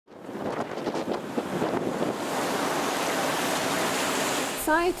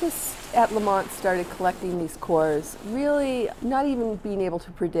Scientists at Lamont started collecting these cores, really not even being able to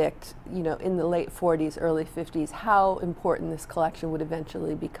predict, in the late 40s, early 50s, how important this collection would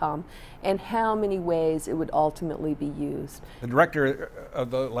eventually become and how many ways it would ultimately be used. The director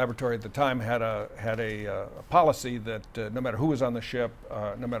of the laboratory at the time had a policy that no matter who was on the ship,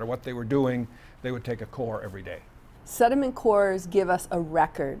 no matter what they were doing, they would take a core every day. Sediment cores give us a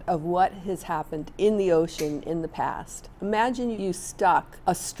record of what has happened in the ocean in the past. Imagine you stuck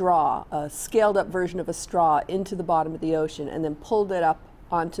a straw, a scaled up version of a straw, into the bottom of the ocean and then pulled it up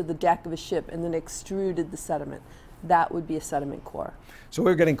onto the deck of a ship and then extruded the sediment. That would be a sediment core. So we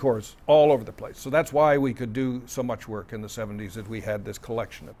were getting cores all over the place. So that's why we could do so much work in the 70s, that we had this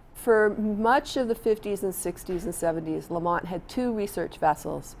collection. For much of the 50s and 60s and 70s, Lamont had two research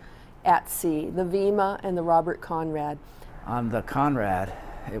vessels at sea, the Vima and the Robert Conrad. On the Conrad,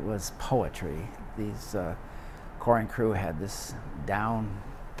 it was poetry. These coring crew had this down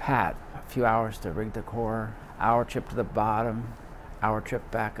pat, a few hours to rig the core, hour trip to the bottom, hour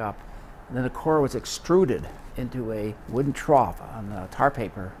trip back up. And then the core was extruded into a wooden trough on the tar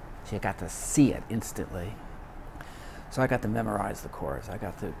paper, so you got to see it instantly. So I got to memorize the cores. I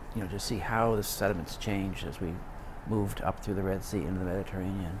got to, just see how the sediments changed as we moved up through the Red Sea into the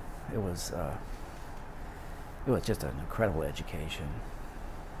Mediterranean. It was just an incredible education.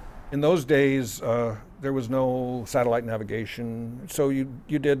 In those days, there was no satellite navigation, so you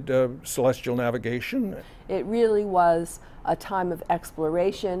did celestial navigation. It really was a time of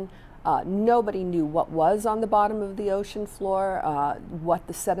exploration. Nobody knew what was on the bottom of the ocean floor, what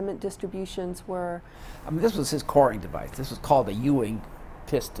the sediment distributions were. This was his coring device. This was called a Ewing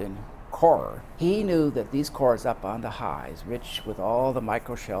Piston corer. He knew that these cores up on the highs, rich with all the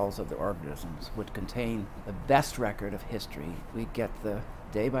microshells of the organisms, would contain the best record of history. We'd get the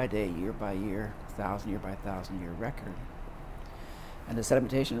day by day, year by year, 1,000 year by 1,000 year record. And the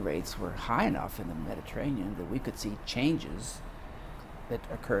sedimentation rates were high enough in the Mediterranean that we could see changes that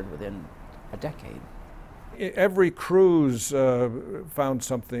occurred within a decade. Every cruise found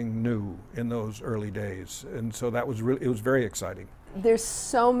something new in those early days, and so it was very exciting. There's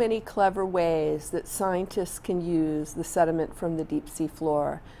so many clever ways that scientists can use the sediment from the deep sea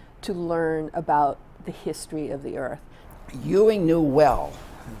floor to learn about the history of the Earth. Ewing knew well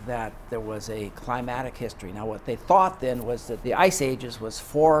that there was a climatic history. Now what they thought then was that the ice ages was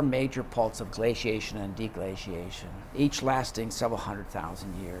 4 major pulses of glaciation and deglaciation, each lasting several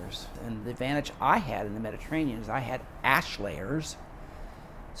 100,000 years. And the advantage I had in the Mediterranean is I had ash layers,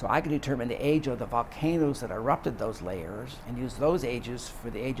 so I could determine the age of the volcanoes that erupted those layers and use those ages for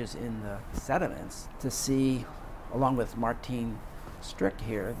the ages in the sediments to see, along with Martin Strick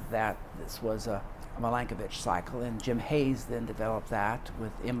here, that this was a Milankovitch cycle, and Jim Hayes then developed that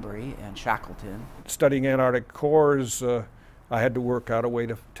with Embry and Shackleton. Studying Antarctic cores, I had to work out a way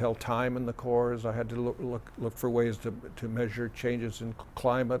to tell time in the cores. I had to look for ways to measure changes in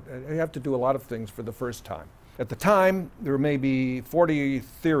climate. You have to do a lot of things for the first time. At the time, there were maybe 40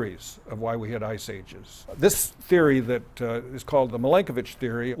 theories of why we had ice ages. This theory that is called the Milankovitch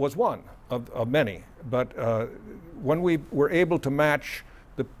Theory was one of many, but when we were able to match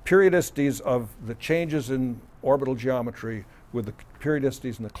the periodicities of the changes in orbital geometry with the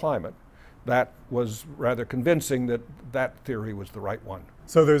periodicities in the climate, that was rather convincing that that theory was the right one.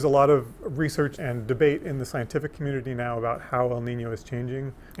 So there's a lot of research and debate in the scientific community now about how El Nino is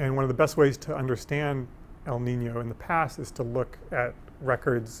changing. And one of the best ways to understand El Nino in the past is to look at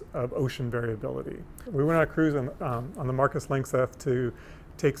records of ocean variability. We went on a cruise on the Marcus Lanxeth to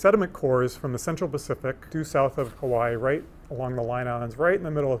take sediment cores from the Central Pacific due south of Hawaii, right along the Line Islands, right in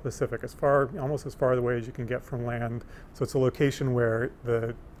the middle of the Pacific, almost as far away as you can get from land. So it's a location where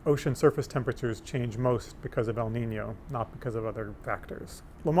the ocean surface temperatures change most because of El Nino, not because of other factors.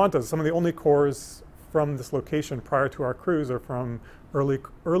 Lamont does. Some of the only cores from this location prior to our cruise are from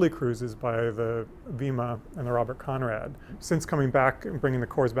early cruises by the Vima and the Robert Conrad. Since coming back and bringing the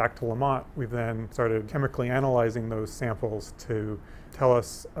cores back to Lamont, we've then started chemically analyzing those samples to tell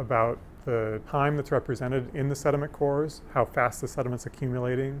us about the time that's represented in the sediment cores, how fast the sediment's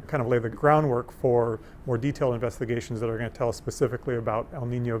accumulating, kind of lay the groundwork for more detailed investigations that are going to tell us specifically about El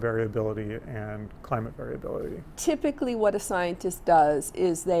Nino variability and climate variability. Typically what a scientist does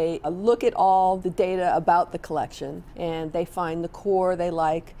is they look at all the data about the collection and they find the core they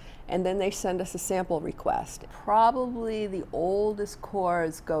like, and then they send us a sample request. Probably the oldest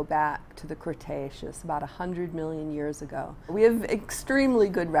cores go back to the Cretaceous, about 100 million years ago. We have extremely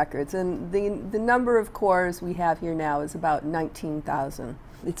good records, and the number of cores we have here now is about 19,000.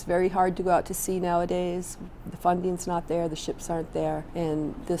 It's very hard to go out to sea nowadays. The funding's not there, the ships aren't there,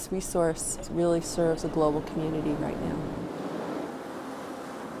 and this resource really serves the global community right now.